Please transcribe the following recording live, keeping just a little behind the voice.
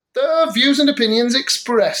views and opinions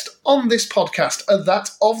expressed on this podcast are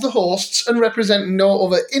that of the hosts and represent no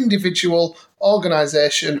other individual,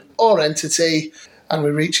 organisation or entity. And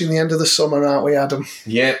we're reaching the end of the summer, aren't we, Adam?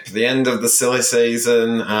 Yep, the end of the silly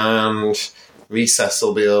season, and recess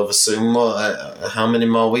will be over soon. How many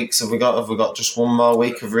more weeks have we got? Have we got just one more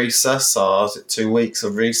week of recess, or is it 2 weeks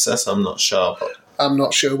of recess? I'm not sure. I'm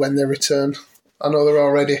not sure when they return. I know they're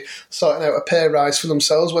already sorting out a pay rise for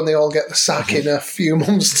themselves when they all get the sack in a few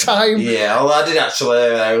months' time. Yeah, well,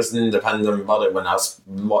 I was an independent body when I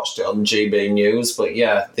watched it on GB News, but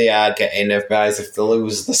yeah, they are getting a rise if they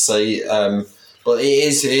lose the seat. But it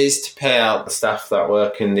is to pay out the staff that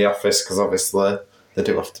work in the office, because obviously they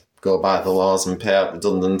do have to go by the laws and pay out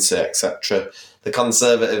redundancy, etc. The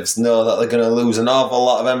Conservatives know that they're going to lose an awful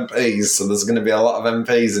lot of MPs, so there's going to be a lot of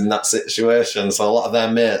MPs in that situation, so a lot of their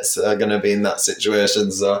mates are going to be in that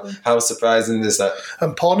situation, so how surprising is that?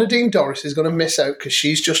 And Nadine Dorries is going to miss out because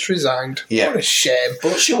she's just resigned. Yeah. What a shame.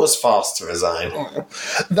 But she was forced to resign.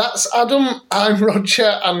 That's Adam, I'm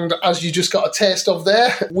Roger, and as you just got a taste of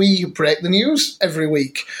there, we break the news every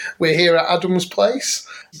week. We're here at Adam's place.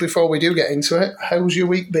 Before we do get into it, how's your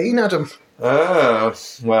week been, Adam?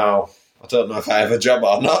 Well, I don't know if I have a job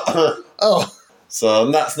or not. Oh.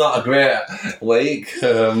 So that's not a great week.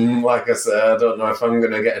 Like I said, I don't know if I'm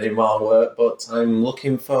going to get any more work, but I'm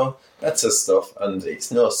looking for better stuff, and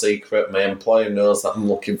it's no secret. My employer knows that I'm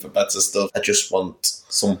looking for better stuff. I just want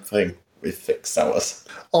something with fixed hours.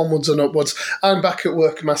 Onwards and upwards. I'm back at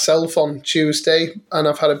work myself on Tuesday, and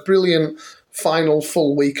I've had a brilliant final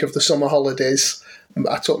full week of the summer holidays.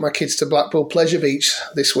 I took my kids to Blackpool Pleasure Beach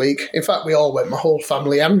this week. In fact, we all went, my whole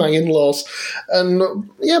family and my in-laws. And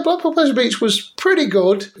yeah, Blackpool Pleasure Beach was pretty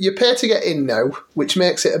good. You pay to get in now, which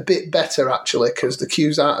makes it a bit better, actually, because the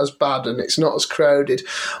queues aren't as bad and it's not as crowded.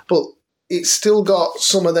 But it's still got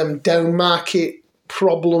some of them down-market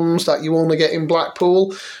problems that you only get in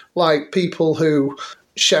Blackpool, like people who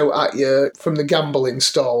shout at you from the gambling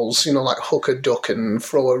stalls, like hook a duck and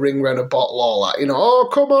throw a ring round a bottle, all that, oh,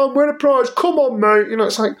 come on, win a prize, come on, mate.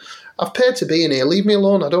 It's like, I've paid to be in here, leave me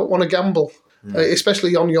alone, I don't want to gamble.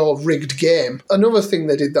 Especially on your rigged game. Another thing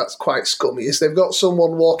they did that's quite scummy is they've got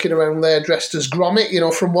someone walking around there dressed as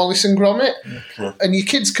Gromit, from Wallace and Gromit, and your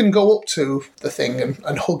kids can go up to the thing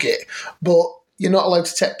and hug it, but you're not allowed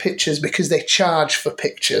to take pictures because they charge for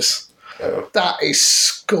pictures. That is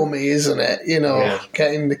scummy, isn't it?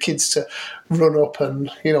 Getting the kids to run up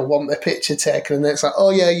and, want their picture taken, and then it's like,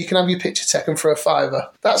 oh yeah, you can have your picture taken for £5.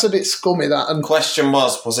 That's a bit scummy, that. And question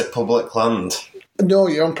was it public land? No,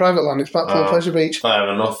 you're on private land. It's Blackpool Pleasure Beach. Fair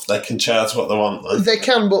enough. They can charge what they want, then. They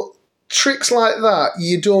can, but tricks like that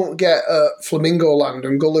you don't get at Flamingo Land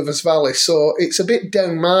and Gulliver's Valley, so it's a bit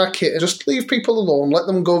down market. Just leave people alone, let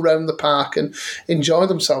them go around the park and enjoy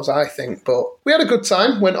themselves, I think. But we had a good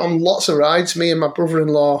time, went on lots of rides. Me and my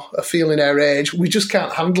brother-in-law are feeling our age. We just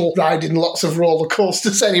can't handle riding lots of roller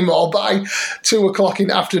coasters anymore. By 2 o'clock in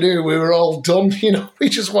the afternoon we were all done. We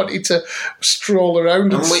just wanted to stroll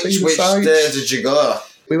around and see the sights. Which day did you go?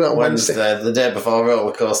 We went on Wednesday. The day before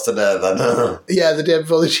roller coaster day, then. Yeah, the day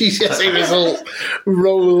before the GCSE result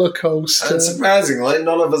roller coaster. And surprisingly,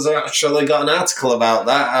 none of us have actually got an article about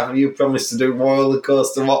that. You promised to do roller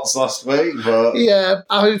coaster watch last week, but yeah,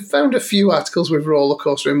 I found a few articles with roller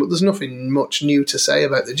coaster in, but there's nothing much new to say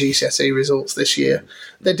about the GCSE results this year.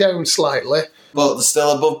 They're down slightly, but they're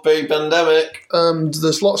still above pre-pandemic.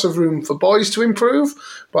 There's lots of room for boys to improve,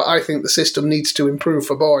 but I think the system needs to improve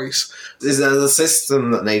for boys. Is there the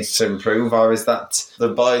system that needs to improve, or is that the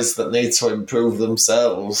boys that need to improve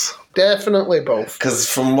themselves? Definitely both. Because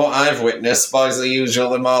from what I've witnessed, boys are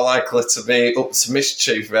usually more likely to be up to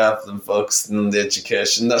mischief rather than focusing on the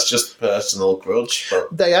education. That's just a personal grudge.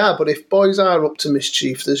 But they are, but if boys are up to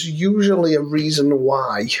mischief, there's usually a reason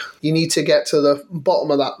why. You need to get to the bottom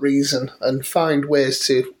of that reason and find ways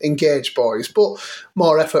to engage boys. But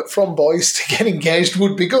more effort from boys to get engaged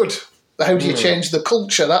would be good. How do you change the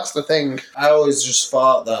culture? That's the thing. I always just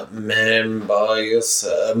thought that men, boys,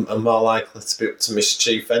 are more likely to be up to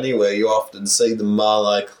mischief anyway. You often see them more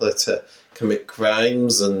likely to commit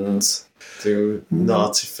crimes and do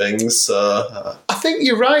naughty things. So I think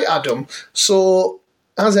you're right, Adam. So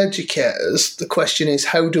as educators, the question is,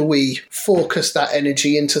 how do we focus that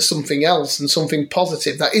energy into something else and something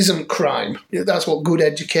positive that isn't crime? That's what good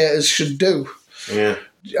educators should do. Yeah.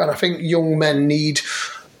 And I think young men need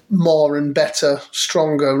more and better,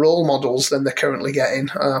 stronger role models than they're currently getting.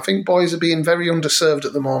 I think boys are being very underserved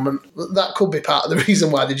at the moment. That could be part of the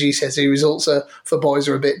reason why the GCSE results for boys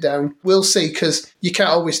are a bit down. We'll see, because you can't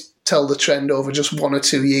always tell the trend over just 1 or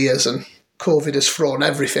 2 years and COVID has thrown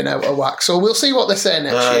everything out of whack. So we'll see what they say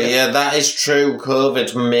next year. Yeah, that is true.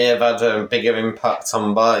 COVID may have had a bigger impact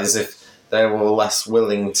on boys if they were less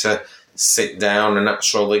willing to sit down and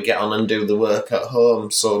actually get on and do the work at home.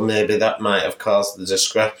 So maybe that might have caused the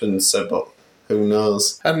discrepancy, but who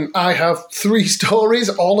knows? And I have 3 stories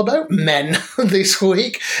all about men this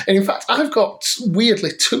week. And in fact, I've got,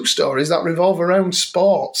 weirdly, 2 stories that revolve around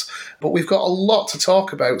sports. But we've got a lot to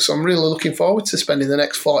talk about, so I'm really looking forward to spending the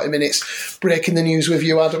next 40 minutes breaking the news with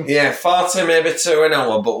you, Adam. Yeah, 40, maybe to an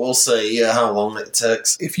hour, but we'll see how long it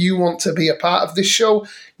takes. If you want to be a part of this show,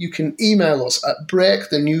 you can email us at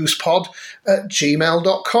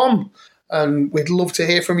breakthenewspod@gmail.com. And we'd love to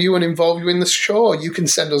hear from you and involve you in the show. You can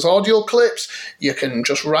send us audio clips. You can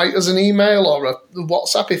just write us an email or a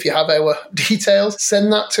WhatsApp if you have our details.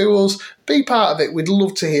 Send that to us. Be part of it. We'd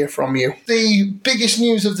love to hear from you. The biggest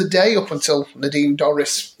news of the day up until Nadine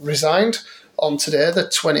Dorries resigned on today, the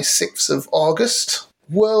 26th of August.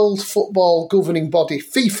 World football governing body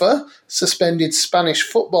FIFA suspended Spanish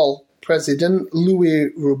football president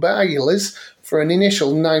Luis Rubiales for an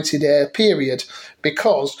initial 90-day period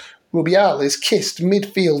because Rubiales kissed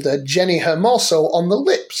midfielder Jenny Hermoso on the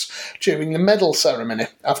lips during the medal ceremony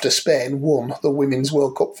after Spain won the Women's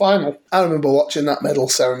World Cup final. I remember watching that medal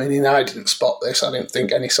ceremony and I didn't spot this. I didn't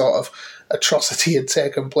think any sort of atrocity had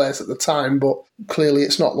taken place at the time, but clearly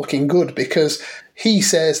it's not looking good because he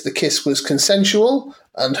says the kiss was consensual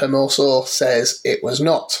and Hermoso says it was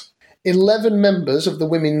not. 11 members of the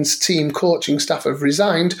women's team coaching staff have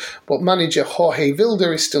resigned, but manager Jorge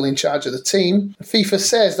Vilda is still in charge of the team. FIFA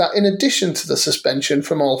says that in addition to the suspension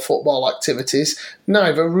from all football activities,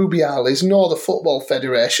 neither Rubiales nor the Football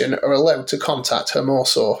Federation are allowed to contact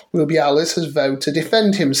Hermoso. Rubiales has vowed to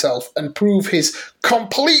defend himself and prove his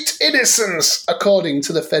complete innocence, according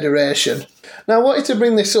to the Federation. Now, I wanted to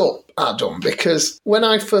bring this up, Adam, because when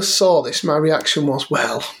I first saw this, my reaction was,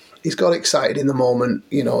 well, he's got excited in the moment,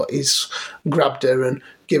 he's grabbed her and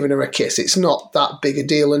given her a kiss. It's not that big a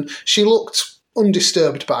deal, and she looked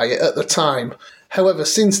undisturbed by it at the time. However,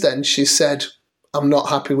 since then, she said, I'm not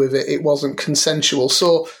happy with it, it wasn't consensual.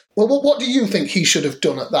 So, what do you think he should have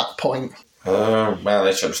done at that point? Well,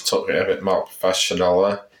 he should have took it a bit more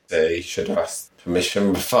professionally. He should have asked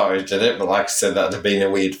permission before he did it, but like I said, that'd have been a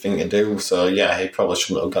weird thing to do, so yeah, he probably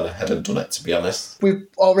shouldn't have gone ahead and done it, to be honest. We've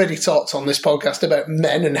already talked on this podcast about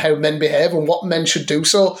men and how men behave and what men should do,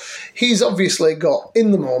 so he's obviously got, in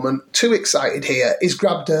the moment, too excited here. He's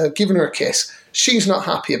grabbed her, given her a kiss. She's not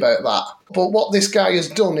happy about that. But what this guy has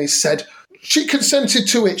done is said, she consented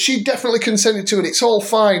to it, she definitely consented to it, it's all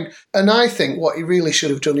fine. And I think what he really should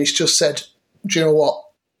have done is just said, do you know what?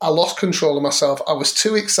 I lost control of myself. I was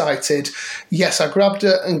too excited. Yes, I grabbed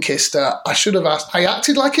her and kissed her. I should have asked. I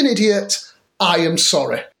acted like an idiot. I am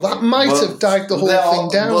sorry. That might have died the whole thing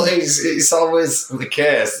down. But it's always the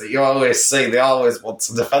case that you always see. They always want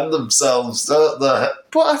to defend themselves, don't they?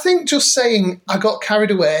 But I think just saying, I got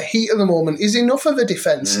carried away, heat of the moment, is enough of a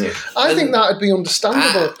defence. I think that would be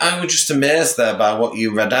understandable. I was just amazed there by what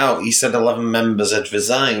you read out. You said 11 members had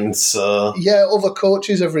resigned, so... Yeah, other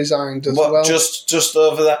coaches have resigned as well. Just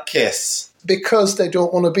over that kiss? Because they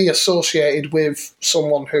don't want to be associated with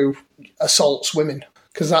someone who assaults women.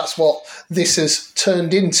 Because that's what this has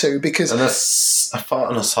turned into. Because I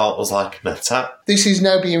thought an assault was like an attack. This is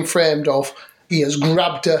now being framed of, he has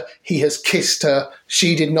grabbed her, he has kissed her,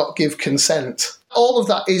 she did not give consent. All of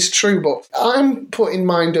that is true, but I'm put in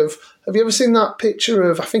mind of, have you ever seen that picture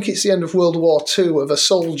of, I think it's the end of World War II, of a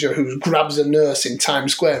soldier who grabs a nurse in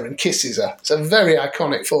Times Square and kisses her? It's a very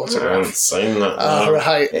iconic photograph. I haven't seen that.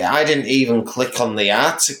 Right. I didn't even click on the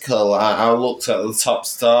article. I looked at the top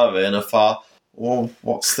story and I thought, well,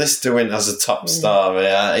 what's this doing as a top story?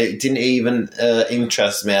 It didn't even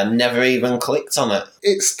interest me. I never even clicked on it.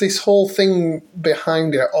 It's this whole thing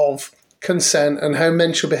behind it of consent and how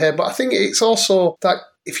men should behave. But I think it's also that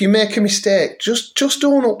if you make a mistake, just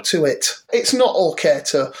own up to it. It's not okay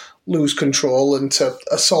to lose control and to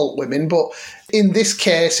assault women, but in this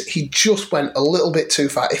case, he just went a little bit too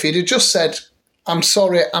far. If he'd have just said, I'm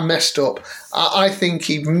sorry, I messed up, I think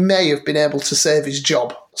he may have been able to save his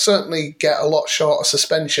job. Certainly get a lot shorter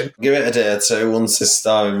suspension. Give it a day or two. Once this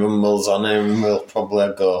story rumbles on him, we'll probably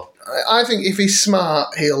go. I think if he's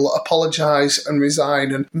smart, he'll apologise and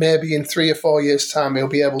resign, and maybe in 3 or 4 years' time he'll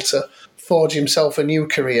be able to forge himself a new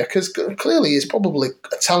career, because clearly he's probably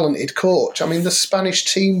a talented coach. I mean, the Spanish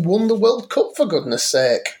team won the World Cup, for goodness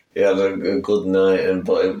sake. He had a good night,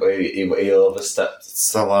 but he overstepped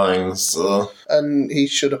the line. So. And he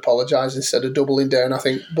should apologise instead of doubling down. I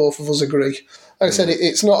think both of us agree. Like I said,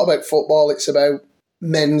 it's not about football, it's about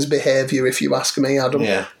men's behaviour, if you ask me, Adam.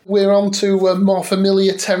 Yeah. We're on to more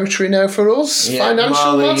familiar territory now for us,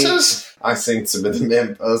 financial matters. I seem to be the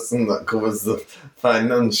main person that covers the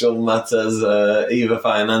financial matters, either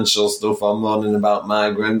financial stuff or moaning about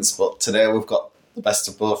migrants, but today we've got the best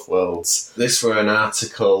of both worlds. This were an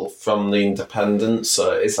article from The Independent,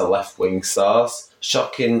 so it's a left-wing source.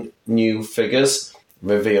 Shocking new figures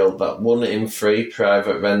revealed that 1 in 3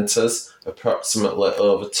 private renters, approximately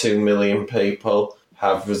over 2 million people,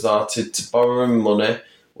 have resorted to borrowing money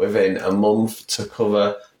within a month to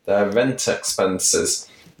cover their rent expenses.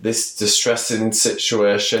 This distressing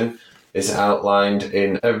situation is outlined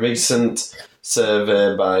in a recent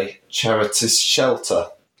survey by Charities Shelter,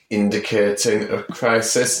 indicating a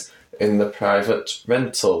crisis in the private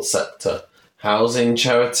rental sector. Housing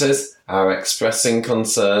charities are expressing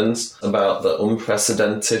concerns about the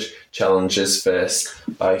unprecedented challenges faced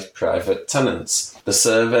by private tenants. The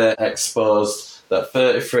survey exposed that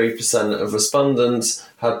 33% of respondents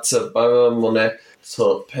had to borrow money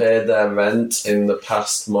to pay their rent in the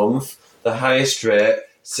past month, the highest rate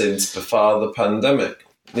since before the pandemic.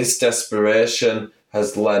 This desperation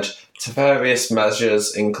has led to various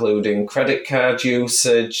measures including credit card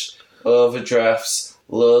usage, overdrafts,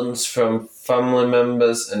 loans from family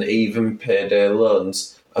members and even payday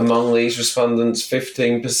loans. Among these respondents,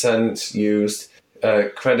 15% used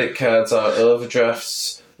credit cards or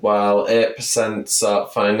overdrafts, while 8%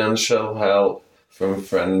 sought financial help from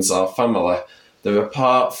friends or family. The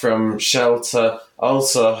report from Shelter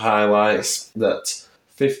also highlights that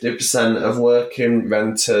 50% of working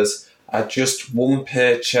renters are just one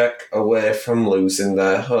paycheck away from losing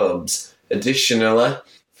their homes. Additionally,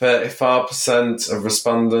 34% of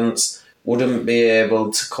respondents wouldn't be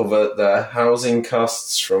able to cover their housing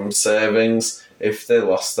costs from savings if they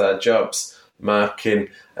lost their jobs, marking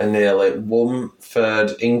a nearly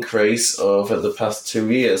 1/3 increase over the past 2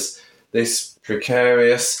 years. This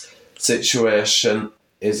precarious situation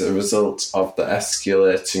is a result of the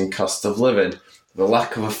escalating cost of living. The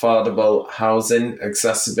lack of affordable housing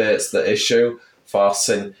exacerbates the issue,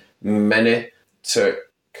 forcing many to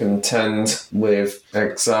contend with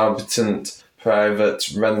exorbitant private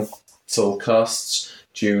rental costs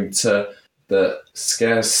due to the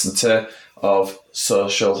scarcity of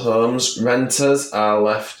social homes. Renters are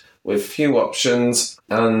left with few options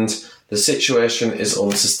and the situation is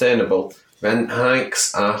unsustainable. Rent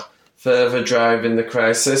hikes are further driving the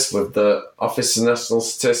crisis, with the Office of National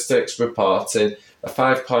Statistics reporting a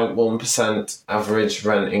 5.1% average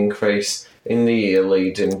rent increase in the year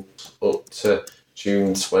leading up to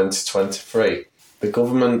June 2023. The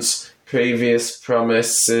government's previous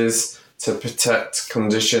promises to protect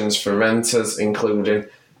conditions for renters, including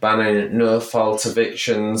banning no-fault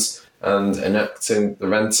evictions and enacting the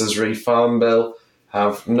Renters' Reform Bill,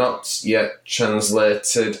 have not yet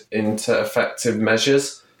translated into effective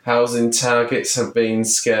measures. Housing targets have been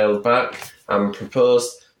scaled back and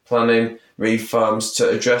proposed planning reforms to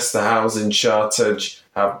address the housing shortage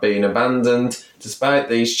have been abandoned. Despite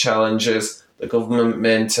these challenges, the government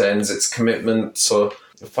maintains its commitment to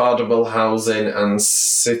affordable housing and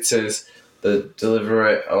cities the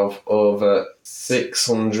delivery of over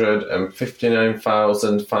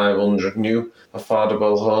 659,500 new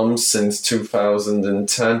affordable homes since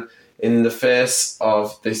 2010. In the face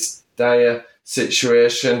of this dire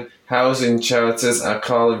situation, housing charities are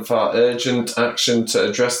calling for urgent action to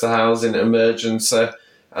address the housing emergency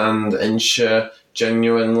and ensure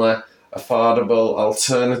genuinely affordable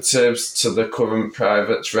alternatives to the current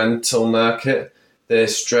private rental market. They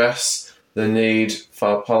stress the need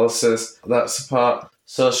for policies that support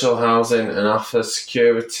social housing and offer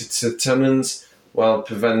security to tenants while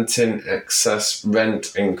preventing excess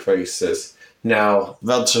rent increases. Now,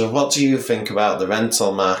 Roger, what do you think about the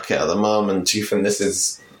rental market at the moment? Do you think this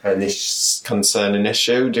is a concerning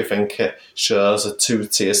issue? Do you think it shows a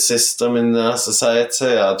two-tier system in our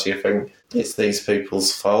society, or do you think it's these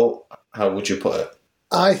people's fault? How would you put it?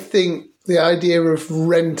 I think the idea of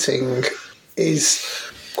renting is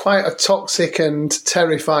quite a toxic and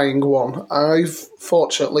terrifying one. I've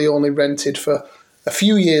fortunately only rented for a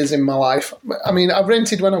few years in my life. I mean, I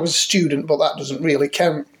rented when I was a student, but that doesn't really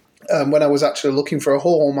count. When I was actually looking for a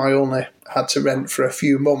home, I only had to rent for a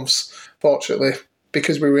few months. Fortunately,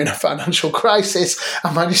 because we were in a financial crisis,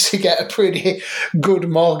 I managed to get a pretty good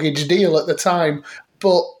mortgage deal at the time.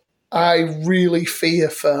 But I really fear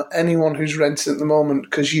for anyone who's renting at the moment,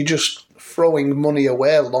 because you're just throwing money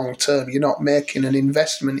away long term. You're not making an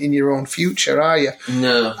investment in your own future, are you?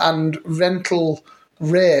 No. And rental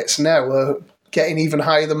rates now are getting even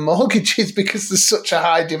higher than mortgages because there's such a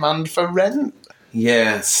high demand for rent.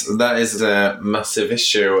 Yes, that is a massive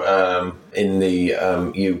issue in the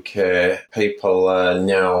UK. People are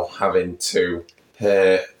now having to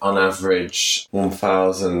pay, on average,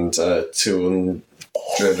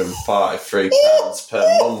 £1,243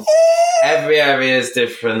 per month. Every area is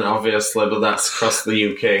different, obviously, but that's across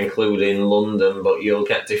the UK, including London, but you'll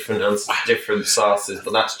get different sources,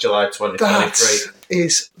 but that's July 2023.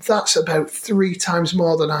 That's about 3 times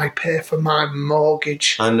more than I pay for my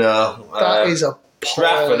mortgage. I know. That is appalling.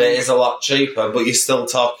 Bradford, it is a lot cheaper, but you're still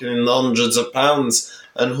talking in the hundreds of pounds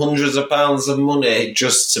and hundreds of pounds of money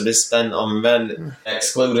just to be spent on rent.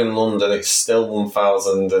 Excluding London, it's still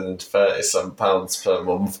 £1,037 per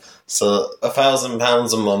month. So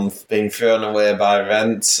 £1,000 a month being thrown away by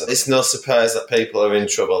rent. It's no surprise that people are in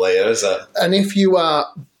trouble here, is it? And if you are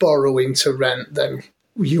borrowing to rent, then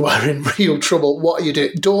you are in real trouble. What are you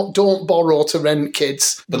doing? Don't borrow to rent,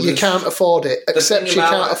 kids. But you can't afford it. Except you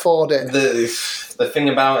can't afford it. The thing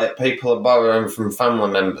about it, people are borrowing from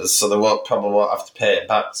family members, so they probably won't have to pay it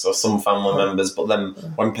back. So some family members, but then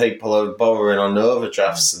when people are borrowing on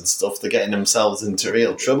overdrafts and stuff, they're getting themselves into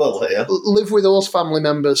real trouble here. Live with those family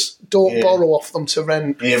members. Don't borrow off them to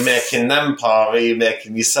rent. You're making them poorer, you're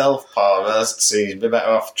making yourself poorer, so you'd be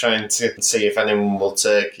better off trying to see if anyone will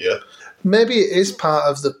take you. Maybe it is part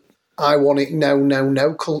of the I want it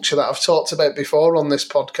now culture that I've talked about before on this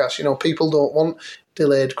podcast. You know, people don't want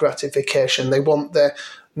delayed gratification. They want their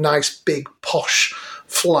nice, big, posh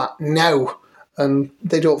flat now. And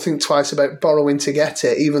they don't think twice about borrowing to get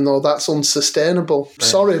it, even though that's unsustainable. Yeah.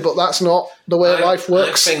 Sorry, but that's not the way life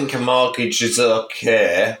works. I think a mortgage is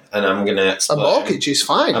okay, and I'm going to explain. A mortgage is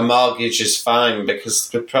fine. A mortgage is fine because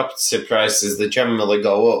the property prices, they generally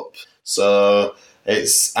go up. So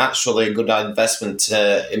it's actually a good investment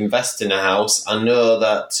to invest in a house. I know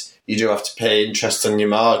that you do have to pay interest on your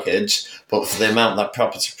mortgage, but for the amount that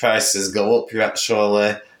property prices go up, you're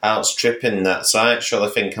actually outstripping that. So I actually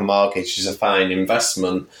think a mortgage is a fine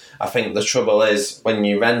investment. I think the trouble is when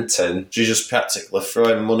you're renting, you're just practically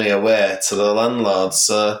throwing money away to the landlord.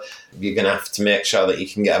 So you're going to have to make sure that you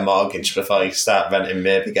can get a mortgage before you start renting,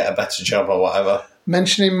 maybe get a better job or whatever.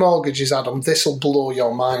 Mentioning mortgages, Adam, this will blow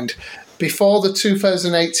your mind. Before the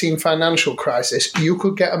 2018 financial crisis, you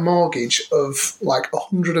could get a mortgage of like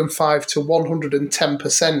 105 to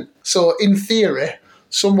 110%. So in theory,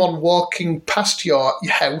 someone walking past your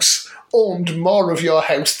house owned more of your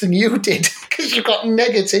house than you did because you've got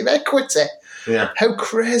negative equity. Yeah. How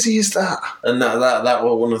crazy is that? And that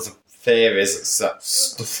was one of the theories. It's that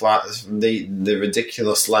stuff like the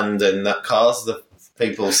ridiculous lending that caused the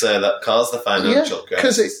people say that caused the financial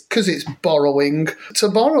crisis. Because it's borrowing to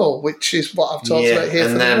borrow, which is what I've talked about here.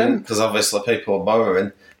 And then because obviously people were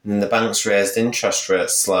borrowing, and the banks raised interest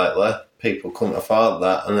rates slightly, people couldn't afford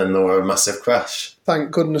that, and then there were a massive crash. Thank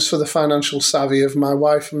goodness for the financial savvy of my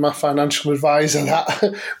wife and my financial advisor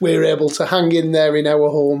that we're able to hang in there in our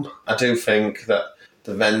home. I do think that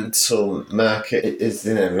the rental market is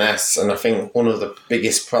in a mess, and I think one of the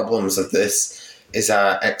biggest problems of this is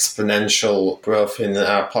our exponential growth in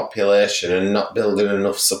our population and not building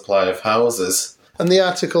enough supply of houses. And the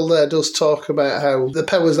article there does talk about how the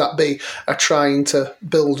powers that be are trying to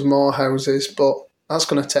build more houses, but that's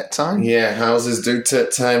going to take time. Yeah, houses do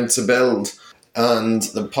take time to build. And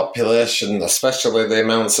the population, especially the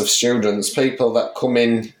amounts of students, people that come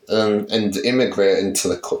in and immigrate into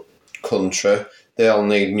the country, they all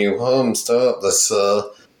need new homes, don't they?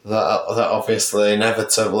 So that obviously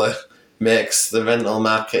inevitably makes the rental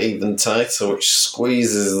market even tighter, which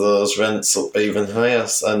squeezes those rents up even higher.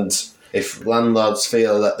 And if landlords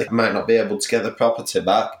feel that they might not be able to get the property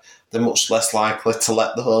back, they're much less likely to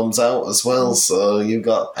let the homes out as well. So you've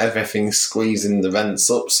got everything squeezing the rents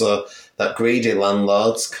up so that greedy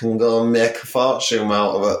landlords can go and make a fortune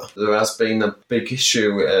out of it. There has been a big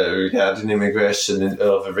issue regarding immigration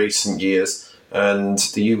over recent years, and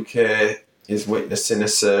the UK is witnessing a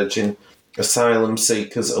surge in asylum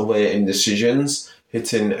seekers awaiting decisions,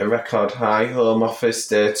 hitting a record high. Home Office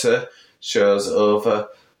data shows over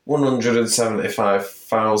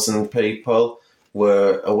 175,000 people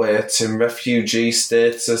were awaiting refugee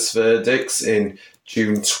status verdicts in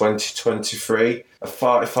June 2023, a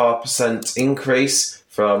 44% increase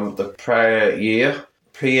from the prior year.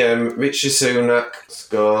 PM Rishi Sunak's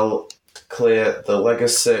goal to clear the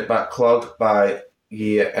legacy backlog by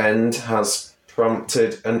year end has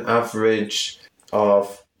prompted an average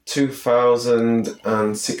of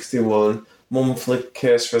 2,061 monthly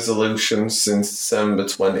case resolutions since December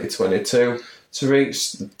 2022. To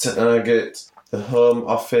reach the target, the Home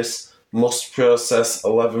Office must process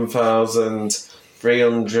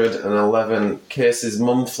 11,311 cases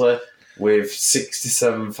monthly, with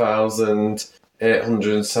 67,000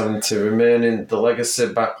 870 remaining. The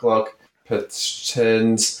legacy backlog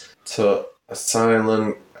pertains to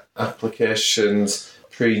Asylum applications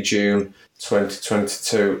pre-June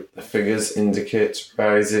 2022. The figures indicate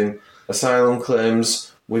rising asylum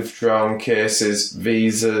claims, withdrawn cases,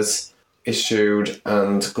 visas issued,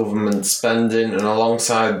 and government spending. And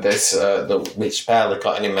alongside this, which barely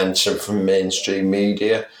got any mention from mainstream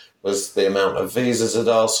media, was the amount of visas had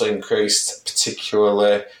also increased,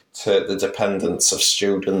 particularly to the dependents of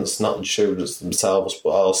students, not the students themselves, but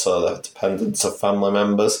also the dependents of family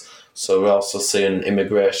members. So we're also seeing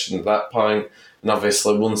immigration at that point. And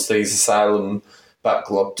obviously, once these asylum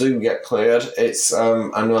backlog do get cleared, it's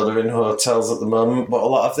I know they're in hotels at the moment, but a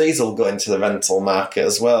lot of these will go into the rental market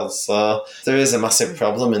as well. So there is a massive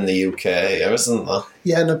problem in the UK here, isn't there?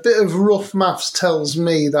 Yeah, and a bit of rough maths tells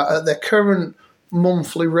me that at their current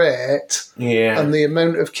monthly rate and the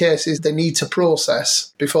amount of cases they need to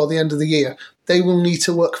process before the end of the year, they will need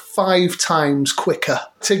to work 5 times quicker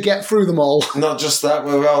to get through them all. Not just that,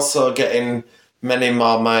 we're also getting many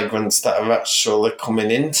more migrants that are actually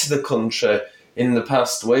coming into the country. In the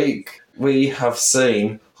past week, we have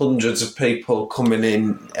seen hundreds of people coming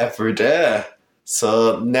in every day.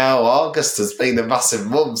 So now August has been a massive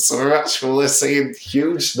month, so we're actually seeing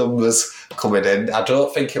huge numbers coming in. I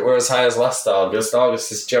don't think it were as high as last August.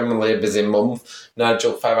 August is generally a busy month.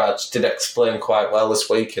 Nigel Farage did explain quite well this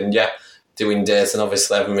week, and doing days, and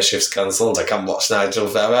obviously having my shifts cancelled, I can't watch Nigel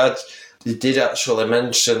Farage. He did actually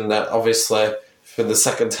mention that obviously for the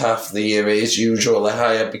second half of the year it is usually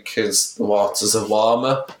higher because the waters are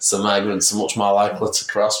warmer, so migrants are much more likely to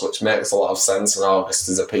cross, which makes a lot of sense, and August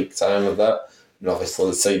is a peak time of that. And obviously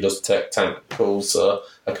the sea does take time to cool, so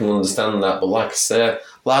I can understand that. But like I say,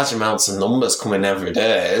 large amounts of numbers coming every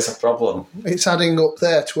day is a problem. It's adding up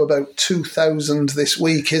there to about 2,000 this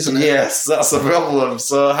week, isn't it? Yes, that's a problem.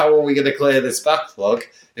 So how are we going to clear this backlog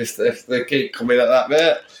if they keep coming at that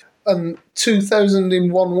rate? And 2,000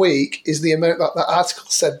 in 1 week is the amount that article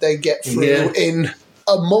said they get through in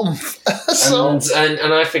a month.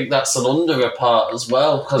 and I think that's an underreport as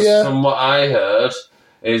well, because from what I heard,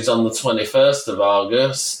 is on the 21st of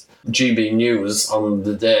August, GB News on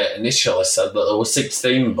the day initially said that there were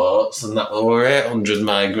 16 boats and that there were 800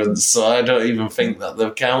 migrants, so I don't even think that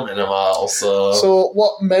they're counting them all. So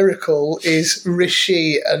what miracle is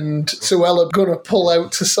Rishi and Suella going to pull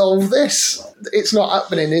out to solve this? It's not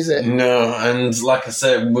happening, is it? No, and like I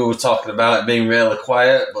said, we were talking about it being really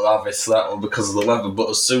quiet, but obviously that was because of the weather,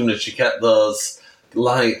 but as soon as you get those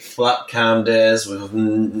light, flat, calm days with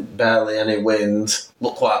barely any wind,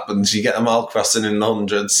 look what happens. You get them all crossing in the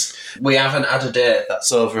hundreds. We haven't had a day that's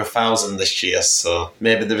over 1,000 this year, so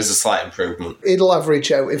maybe there is a slight improvement. It'll average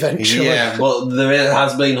out eventually. Yeah, but there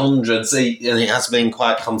has been hundreds, and it has been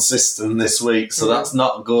quite consistent this week, so that's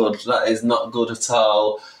not good. That is not good at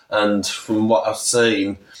all. And from what I've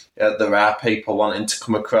seen, there are people wanting to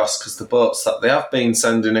come across because the boats that they have been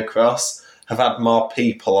sending across have had more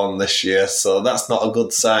people on this year, so that's not a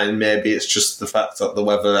good sign. Maybe it's just the fact that the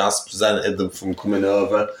weather has prevented them from coming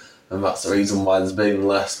over, and that's the reason why there's been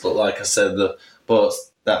less. But like I said, the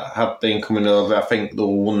boats that have been coming over, I think the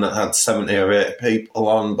one that had 70 or 80 people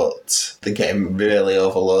on, but they're getting really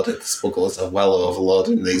overloaded. The smugglers are well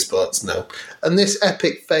overloading these boats now. And this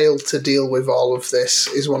epic fail to deal with all of this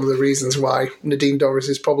is one of the reasons why Nadine Dorries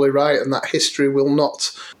is probably right, and that history will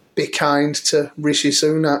not be kind to Rishi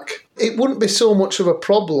Sunak. It wouldn't be so much of a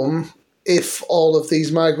problem if all of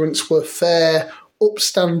these migrants were fair,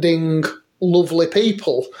 upstanding, lovely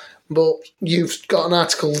people. But you've got an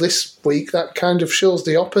article this week that kind of shows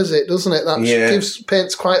the opposite, doesn't it? That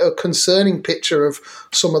paints quite a concerning picture of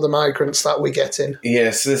some of the migrants that we get in.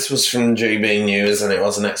 Yes, this was from GB News and it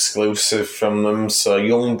was an exclusive from them. So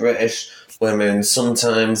young British women,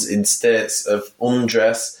 sometimes in states of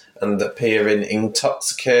undress and appearing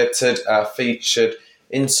intoxicated, are featured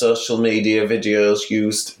in social media videos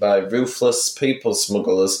used by ruthless people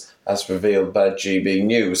smugglers, as revealed by GB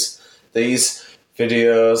News. These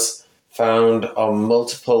videos, found on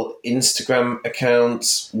multiple Instagram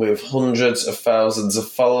accounts with hundreds of thousands of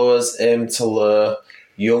followers, aim to lure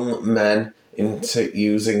young men into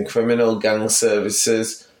using criminal gang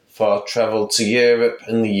services for travel to Europe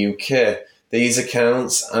and the UK. These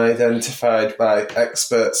accounts, identified by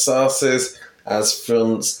expert sources as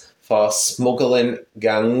fronts for smuggling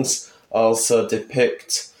gangs, also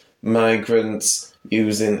depict migrants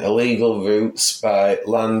using illegal routes by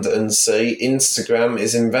land and sea. Instagram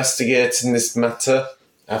is investigating this matter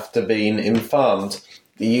after being informed.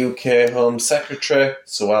 The UK Home Secretary,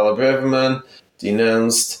 Suella Braverman,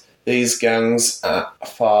 denounced these gangs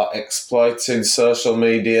for exploiting social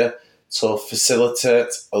media to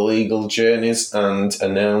facilitate illegal journeys and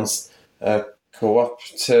announced a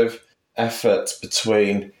cooperative effort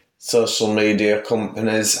between social media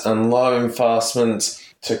companies and law enforcement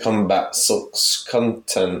to combat such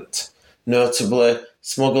content. Notably,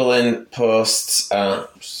 smuggling posts are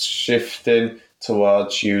shifting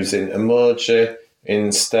towards using emoji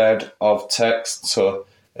instead of text to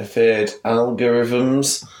evade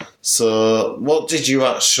algorithms. So, what did you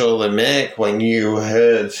actually make when you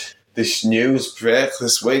heard this news break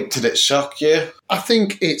this week? Did it shock you? I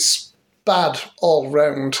think it's bad all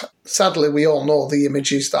round. Sadly, we all know the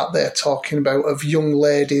images that they're talking about of young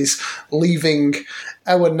ladies leaving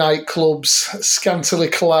our nightclubs scantily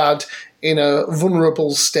clad in a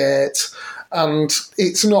vulnerable state, and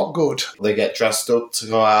it's not good. They get dressed up to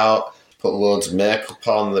go out, put loads of makeup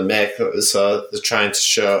on. The makeup, so they're trying to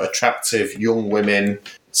show attractive young women,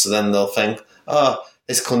 so then they'll think, oh,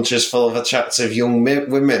 this country's full of attractive young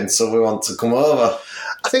women, so we want to come over.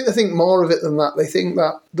 I think they think more of it than that. They think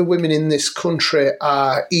that the women in this country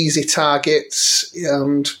are easy targets,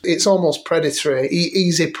 and it's almost predatory,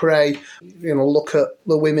 easy prey. Look at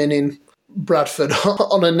the women in Bradford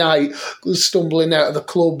on a night stumbling out of the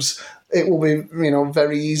clubs. It will be,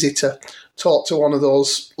 very easy to talk to one of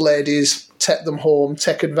those ladies, take them home,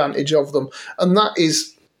 take advantage of them. And that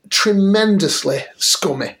is tremendously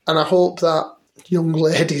scummy. And I hope that young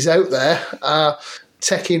ladies out there are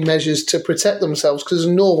taking measures to protect themselves, because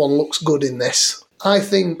no one looks good in this. I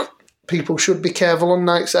think people should be careful on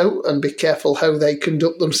nights out and be careful how they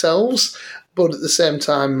conduct themselves. But at the same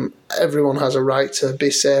time, everyone has a right to be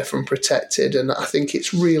safe and protected. And I think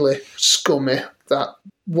it's really scummy that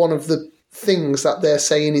one of the things that they're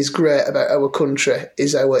saying is great about our country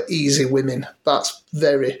is our easy women. That's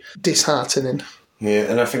very disheartening.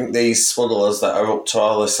 Yeah, and I think these smugglers that are up to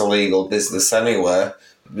all this illegal business anyway,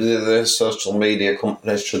 the social media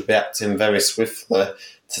companies should be acting very swiftly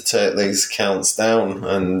to take these accounts down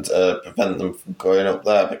and prevent them from going up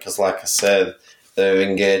there, because, like I said, they're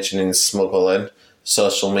engaging in smuggling.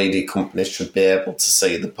 Social media companies should be able to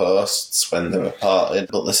see the posts when they're reported,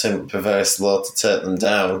 but they seem to be very slow to take them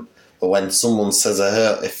down. But when someone says a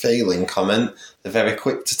hurtful feeling comment, they're very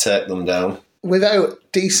quick to take them down. Without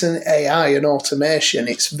decent AI and automation,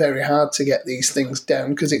 it's very hard to get these things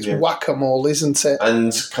down, because it's whack-a-mole, isn't it?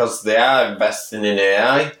 And because they are investing in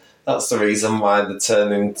AI, that's the reason why they're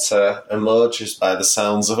turning to emojis by the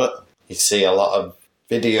sounds of it. You see a lot of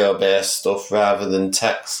video-based stuff rather than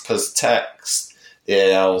text, because text, the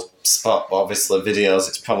AI will spot, but obviously videos,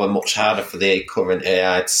 it's probably much harder for the current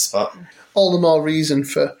AI to spot. All the more reason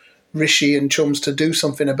for Rishi and Chums to do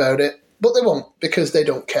something about it. But they won't, because they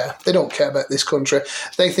don't care. They don't care about this country.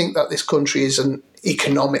 They think that this country is an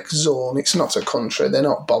economic zone. It's not a country. They're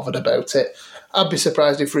not bothered about it. I'd be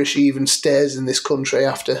surprised if Rishi even stays in this country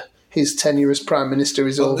after his tenure as Prime Minister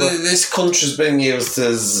is over. This country's being used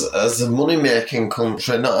as a money-making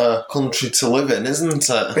country, not a country to live in, isn't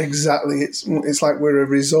it? Exactly. It's like we're a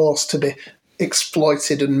resource to be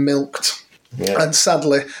exploited and milked. Yeah. And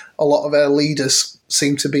sadly, a lot of our leaders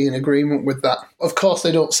seem to be in agreement with that. Of course,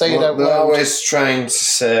 they don't say it out loud. They're always trying to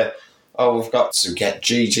say, we've got to get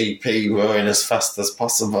GDP growing as fast as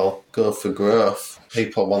possible, go for growth.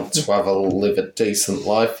 People want to live a decent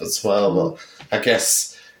life as well, but I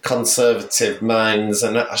guess conservative minds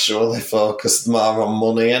are naturally focused more on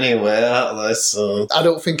money anyway, aren't they? So I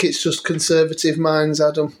don't think it's just conservative minds,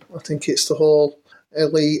 Adam. I think it's the whole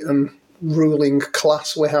elite and ruling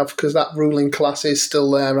class we have, because that ruling class is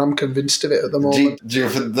still there. I'm convinced of it at the moment. Do you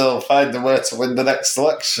think they'll find a way to win the next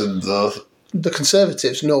election, though? The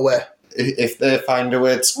Conservatives, nowhere. If they find a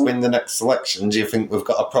way to win the next election, do you think we've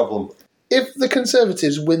got a problem? If the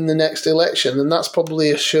Conservatives win the next election, then that's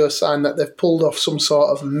probably a sure sign that they've pulled off some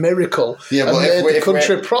sort of miracle and made the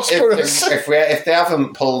country prosperous. If they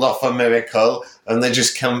haven't pulled off a miracle and they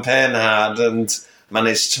just campaign hard and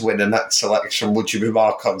managed to win the next election, would you be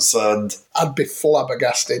more concerned? I'd be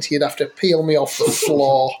flabbergasted. You'd have to peel me off the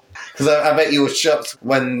floor. Because I bet you were shocked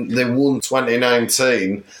when they won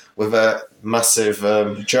 2019 with a massive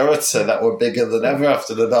majority that were bigger than ever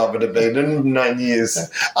after the Derby had been in 9 years.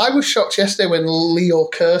 I was shocked yesterday when Leo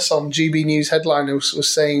Kearse on GB News Headline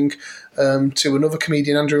was saying to another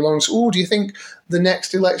comedian, Andrew Lawrence, do you think the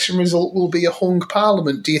next election result will be a hung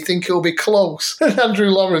parliament? Do you think it'll be close? And Andrew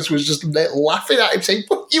Lawrence was just laughing at him, saying,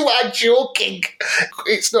 you are joking.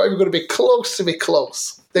 It's not even going to be close to be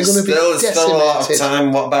close. They're going to be decimated. Still a lot of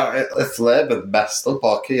time. What about if Labour messed up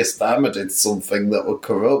or Keir Starmer did something that would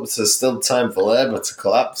corrupt? There's still time for Labour to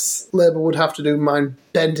collapse. Labour would have to do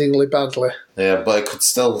mind-bendingly badly. Yeah, but it could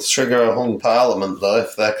still trigger a hung parliament, though,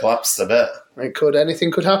 if they collapsed a bit. It could.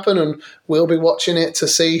 Anything could happen, and we'll be watching it to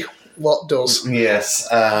see what does. Yes,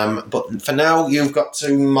 but for now, you've got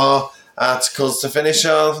 2 more articles to finish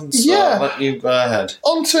on, so I'll let you go ahead.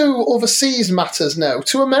 On to overseas matters now,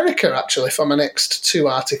 to America actually for my next 2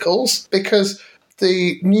 articles, because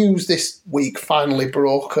the news this week finally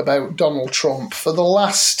broke about Donald Trump. For the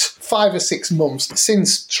last 5 or 6 months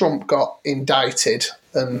since Trump got indicted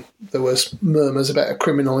and there was murmurs about a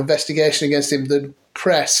criminal investigation against him, the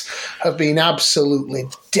press have been absolutely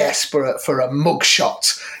desperate for a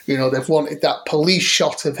mugshot. You know, they've wanted that police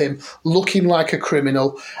shot of him looking like a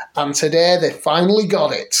criminal, and today they finally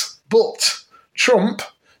got it. But Trump,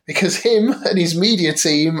 because him and his media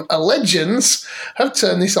team are legends, have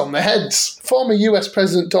turned this on their heads. Former US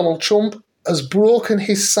President Donald Trump has broken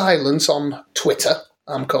his silence on Twitter.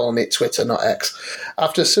 I'm calling it Twitter, not X,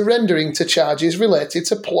 after surrendering to charges related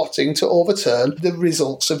to plotting to overturn the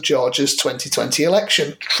results of Georgia's 2020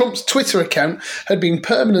 election. Trump's Twitter account had been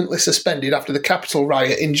permanently suspended after the Capitol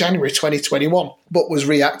riot in January 2021, but was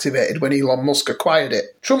reactivated when Elon Musk acquired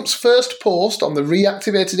it. Trump's first post on the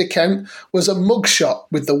reactivated account was a mugshot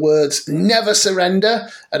with the words "Never Surrender"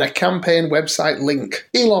 and a campaign website link.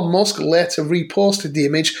 Elon Musk later reposted the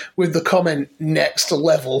image with the comment "Next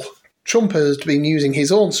Level." Trump has been using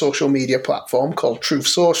his own social media platform called Truth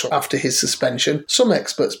Social after his suspension. Some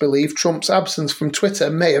experts believe Trump's absence from Twitter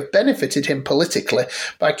may have benefited him politically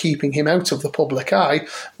by keeping him out of the public eye,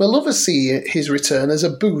 while others see his return as a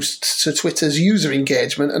boost to Twitter's user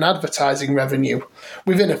engagement and advertising revenue.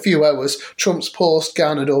 Within a few hours, Trump's post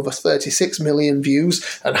garnered over 36 million views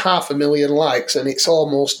and 500,000 likes, and it's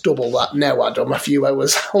almost double that now, Adam, a few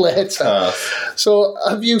hours later. So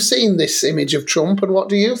have you seen this image of Trump, and what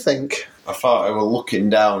do you think? I thought they were looking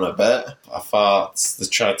down a bit. I thought they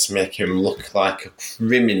tried to make him look like a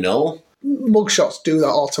criminal. Mugshots do that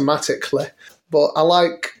automatically, but I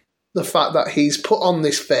like the fact that he's put on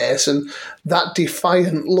this face and that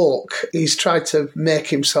defiant look. He's tried to make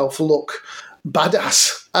himself look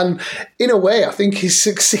badass, and in a way I think he's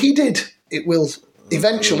succeeded. It will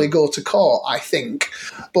eventually go to court, I think,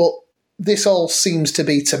 but this all seems to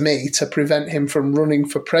be, to me, to prevent him from running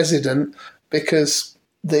for president, because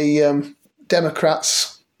the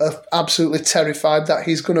Democrats are absolutely terrified that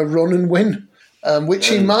he's going to run and win, which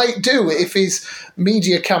he might do if his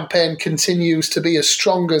media campaign continues to be as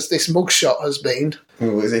strong as this mugshot has been.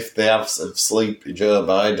 If they have sleepy Joe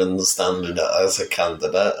Biden standing as a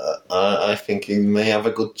candidate, I think he may have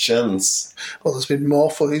a good chance. Well, there's been more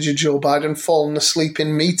footage of Joe Biden falling asleep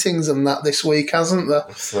in meetings and that this week, hasn't there?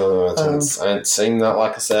 So I haven't seen that.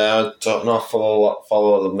 Like I say, I don't know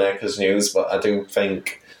follow the Makers News, but I do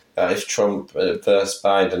think that if Trump versus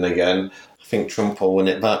Biden again, I think Trump will win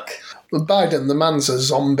it back. Well, Biden, the man's a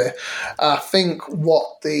zombie. I think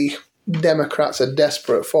what the Democrats are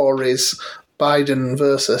desperate for is Biden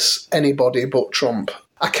versus anybody but Trump.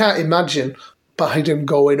 I can't imagine Biden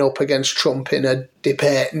going up against Trump in a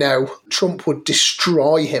debate now. Trump would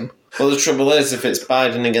destroy him. Well, the trouble is, if it's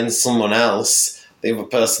Biden against someone else, the other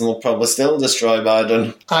person will probably still destroy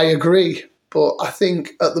Biden. I agree, but I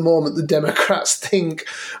think at the moment the Democrats think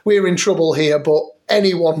we're in trouble here, but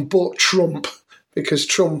anyone but Trump, because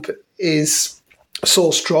Trump is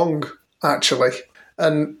so strong, actually.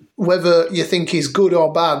 And whether you think he's good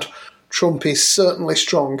or bad, Trump is certainly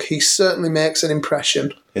strong. He certainly makes an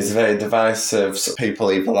impression. He's very divisive. So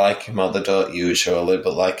people either like him or they don't usually.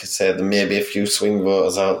 But like I say, there may be a few swing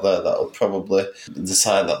voters out there that'll probably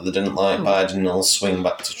decide that they didn't like Biden and they'll swing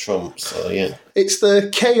back to Trump. So, yeah. It's the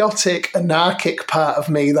chaotic, anarchic part of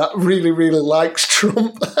me that really, really likes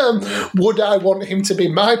Trump. Would I want him to be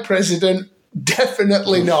my president?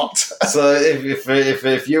 Definitely not. So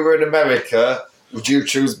if you were in America, would you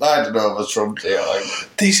choose Biden over Trump, do you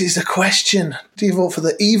think? This is the question. Do you vote for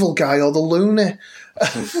the evil guy or the loony?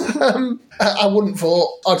 I wouldn't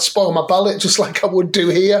vote. I'd spoil my ballot just like I would do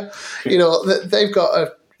here. You know, they've got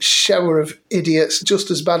a shower of idiots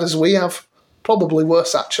just as bad as we have. Probably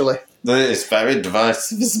worse, actually. It's very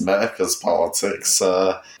divisive, is America's politics.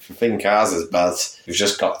 If you think ours is bad, you've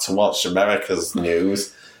just got to watch America's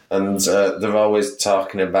news. And they're always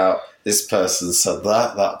talking about this person said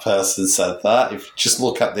that person said that. If you just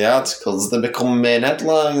look at the articles, they become main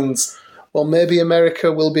headlines. Well, maybe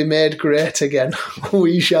America will be made great again.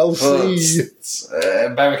 We shall see.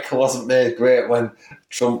 America wasn't made great when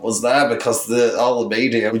Trump was there because all the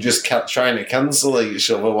media just kept trying to cancel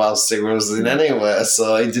each other whilst he was in anywhere.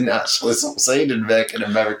 So he didn't actually succeed in making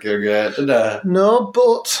America great, did he? No,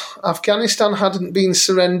 but Afghanistan hadn't been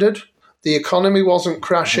surrendered. The economy wasn't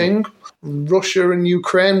crashing. Russia and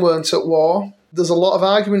Ukraine weren't at war. there's a lot of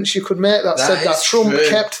arguments you could make that said that Trump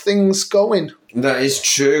kept things going. That is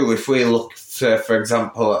true. If we look, for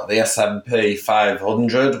example, at the S&P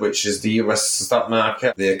 500, which is the US stock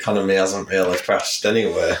market, the economy hasn't really crashed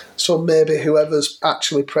anyway. So maybe whoever's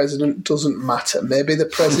actually president doesn't matter. Maybe the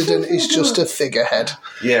president is just a figurehead.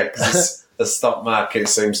 Yeah, because the stock market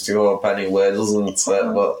seems to go up anyway, doesn't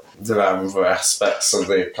it? But there are other aspects of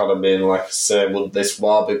the economy, and like I say, would this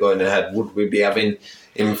war be going ahead? Would we be having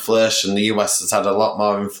inflation? The US has had a lot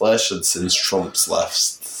more inflation since Trump's left,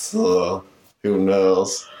 so who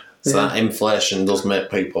knows? So that inflation does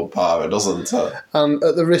make people poorer, doesn't it? And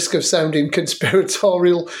at the risk of sounding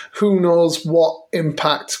conspiratorial, who knows what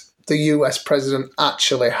impact the US president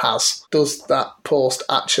actually has? Does that post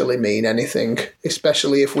actually mean anything?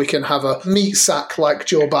 Especially if we can have a meat sack like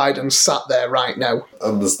Joe Biden sat there right now.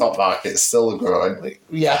 And the stock market's still growing.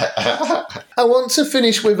 Yeah. I want to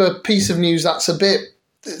finish with a piece of news that's a bit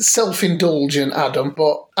self-indulgent, Adam,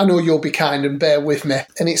 but I know you'll be kind and bear with me.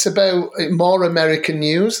 And it's about more American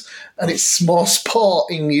news, and it's more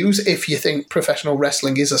sporting news if you think professional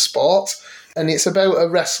wrestling is a sport. And it's about a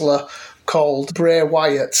wrestler called Bray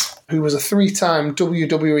Wyatt, who was a 3-time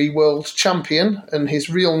WWE World Champion, and his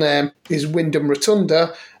real name is Wyndham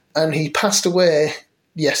Rotunda, and he passed away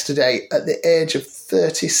yesterday at the age of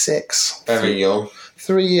 36. Very young.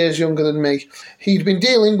 3 years younger than me. He'd been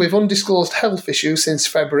dealing with undisclosed health issues since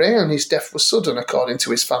February, and his death was sudden, according to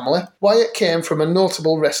his family. Wyatt came from a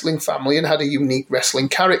notable wrestling family and had a unique wrestling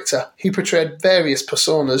character. He portrayed various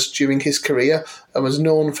personas during his career and was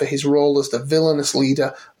known for his role as the villainous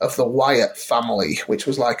leader of the Wyatt family, which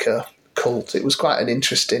was like a cult. It was quite an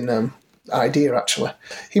interesting idea, actually.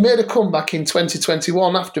 He made a comeback in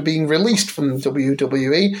 2021 after being released from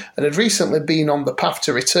WWE and had recently been on the path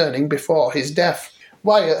to returning before his death.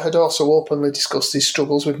 Wyatt had also openly discussed his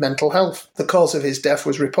struggles with mental health. The cause of his death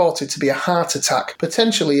was reported to be a heart attack,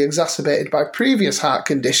 potentially exacerbated by previous heart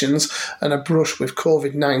conditions and a brush with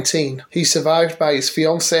COVID-19. He's survived by his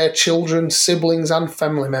fiancée, children, siblings and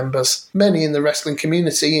family members. Many in the wrestling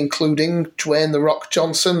community, including Dwayne "The Rock"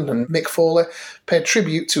 Johnson and Mick Foley, paid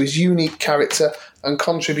tribute to his unique character and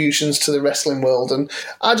contributions to the wrestling world. And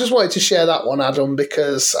I just wanted to share that one, Adam,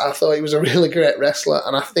 because I thought he was a really great wrestler,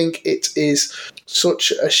 and I think it is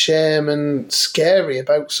such a shame and scary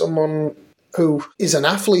about someone who is an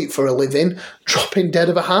athlete for a living dropping dead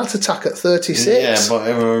of a heart attack at 36. Yeah, but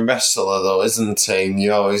if you're a wrestler, though, isn't he?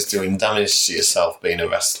 You're always doing damage to yourself being a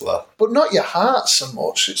wrestler. But not your heart so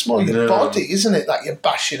much. It's more your body, isn't it, that you're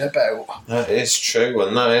bashing about? That is true,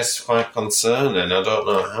 and that is quite concerning. I don't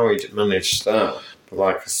know how he managed that. But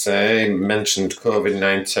like I say, he mentioned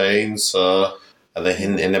COVID-19, so are they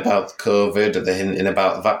hinting about COVID? Are they hinting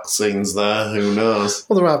about vaccines there? Who knows?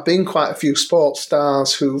 Well, there have been quite a few sports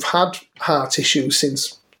stars who've had heart issues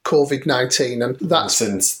since COVID-19, and that's...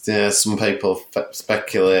 Since some people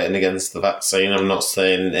speculating against the vaccine. I'm not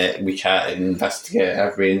saying we can't investigate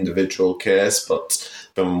every individual case, but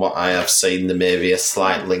from what I have seen, there may be a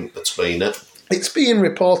slight link between it. It's being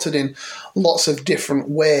reported in lots of different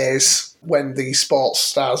ways when these sports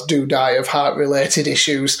stars do die of heart-related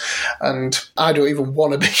issues, and I don't even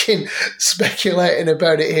want to begin speculating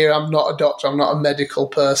about it here. I'm not a doctor, I'm not a medical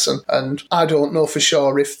person, and I don't know for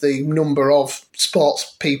sure if the number of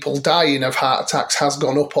sports people dying of heart attacks has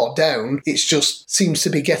gone up or down. It just seems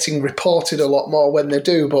to be getting reported a lot more when they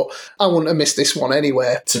do, but I wouldn't have missed this one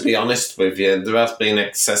anyway. To be honest with you, there have been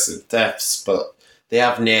excessive deaths, but they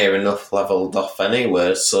have near enough levelled off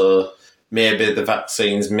anyway, so maybe the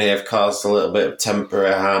vaccines may have caused a little bit of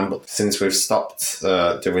temporary harm, but since we've stopped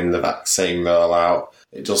doing the vaccine rollout,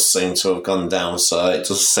 it does seem to have gone down, so it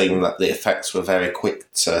does seem that the effects were very quick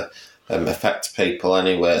to affect people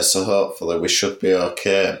anyway, so hopefully we should be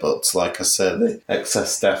okay. But like I said, the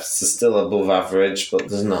excess deaths are still above average, but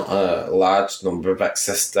there's not a large number of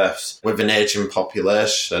excess deaths. With an ageing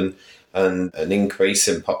population and an increase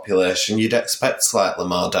in population, you'd expect slightly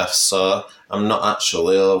more deaths, so I'm not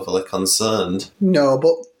actually overly concerned. No,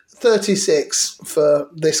 but 36 for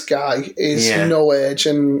this guy is no age,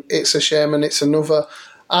 and it's a shame, and it's another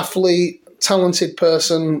athlete, talented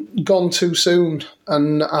person gone too soon,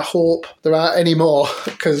 and I hope there aren't any more,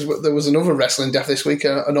 because there was another wrestling death this week,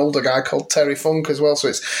 an older guy called Terry Funk as well, so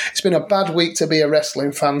it's been a bad week to be a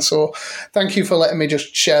wrestling fan, so thank you for letting me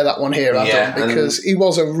just share that one here, Adam, because he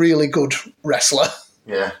was a really good wrestler.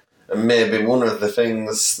 Yeah, and maybe one of the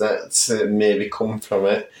things that maybe come from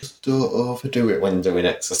it, don't overdo it when doing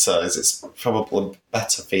exercise. It's probably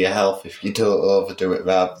better for your health if you don't overdo it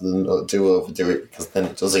rather than do overdo it, because then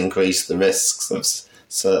it does increase the risks of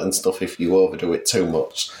certain stuff if you overdo it too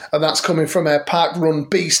much. And that's coming from a park run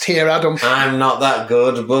beast here, Adam. I'm not that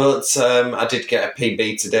good, but I did get a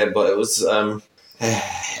PB today, but it was...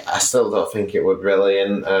 I still don't think it would really,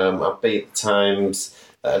 and I beat the times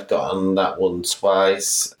that I'd got on that one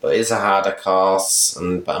twice, but it's a harder course,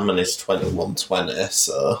 but I managed 21:20,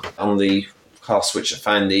 so on the course which I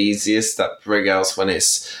find the easiest, that Rubiales, when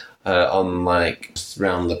it's on like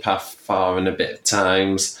round the path 4 and a bit of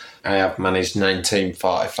times, I have managed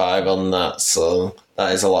 19:45 on that, so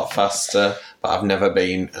that is a lot faster, but I've never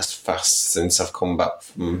been as fast since I've come back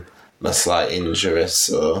from my slight injury,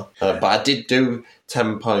 so but I did do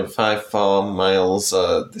 10.54 miles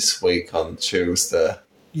this week on Tuesday.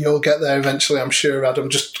 You'll get there eventually, I'm sure, Adam.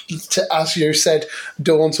 Just as you said,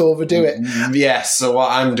 don't overdo it. Yeah, so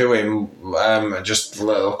what I'm doing, just a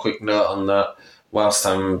little quick note on that, whilst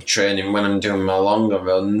I'm training, when I'm doing my longer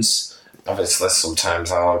runs, obviously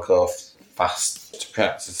sometimes I'll go fast to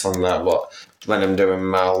practice on that, but when I'm doing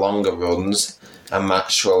my longer runs, I'm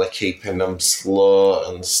actually keeping them slow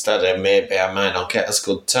and steady. Maybe I might not get as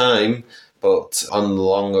good time, but on the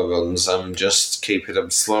longer runs, I'm just keeping them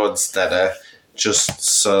slow and steady, just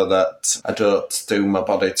so that I don't do my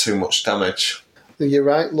body too much damage. You're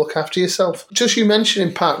right, look after yourself. Just you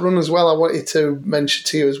mentioning park run as well, I wanted to mention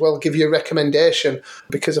to you as well, give you a recommendation,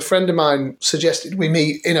 because a friend of mine suggested we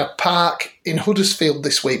meet in a park in Huddersfield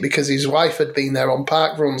this week because his wife had been there on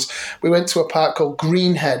park runs. We went to a park called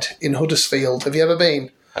Greenhead in Huddersfield. Have you ever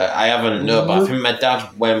been? I haven't, no, but I think my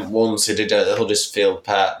dad went once. He did a Huddersfield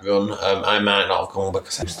park run. I might not have gone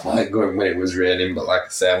because I just like going when it was raining, but like I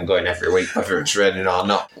say, I'm going every week whether it's raining or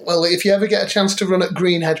not. Well, if you ever get a chance to run at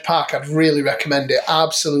Greenhead Park, I'd really recommend it.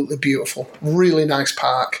 Absolutely beautiful. Really nice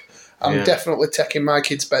park. I'm definitely taking my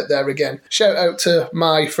kids back there again. Shout out to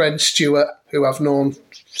my friend Stuart, who I've known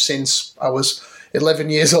since I was 11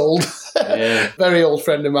 years old. Yeah. Very old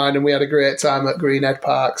friend of mine, and we had a great time at Greenhead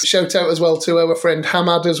Park. Shout out as well to our friend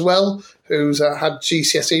Hamad as well, who's had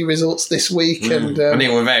GCSE results this week. And he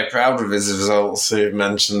was very proud of his results, he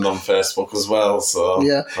mentioned on Facebook as well. So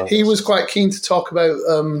yeah, he was quite keen to talk about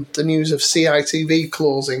the news of CITV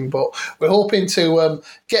closing, but we're hoping to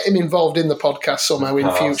get him involved in the podcast somehow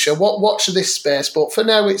in future. Watch this space, but for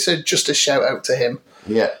now it's just a shout out to him.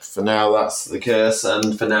 Yeah, for now that's the case,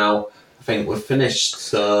 and for now I think we're finished.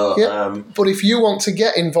 So, but if you want to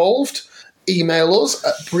get involved, email us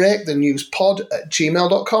at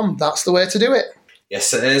breakthenewspod@gmail.com. That's the way to do it.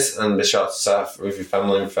 Yes, it is, and be sure to start with your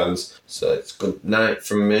family and friends. So it's good night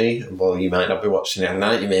from me. Well, you might not be watching it at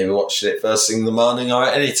night. You may be watching it first thing in the morning or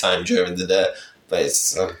at any time during the day. But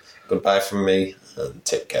it's goodbye from me, and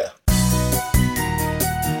take care.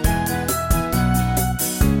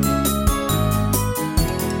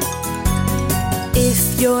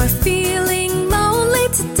 If you're feeling lonely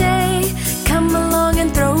today, come along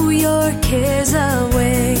and throw your cares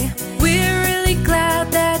away. We're really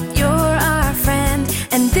glad that you're our friend,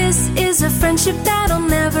 and this is a friendship that'll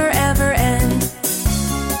never ever end.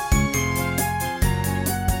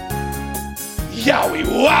 Yowie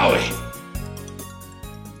wowie!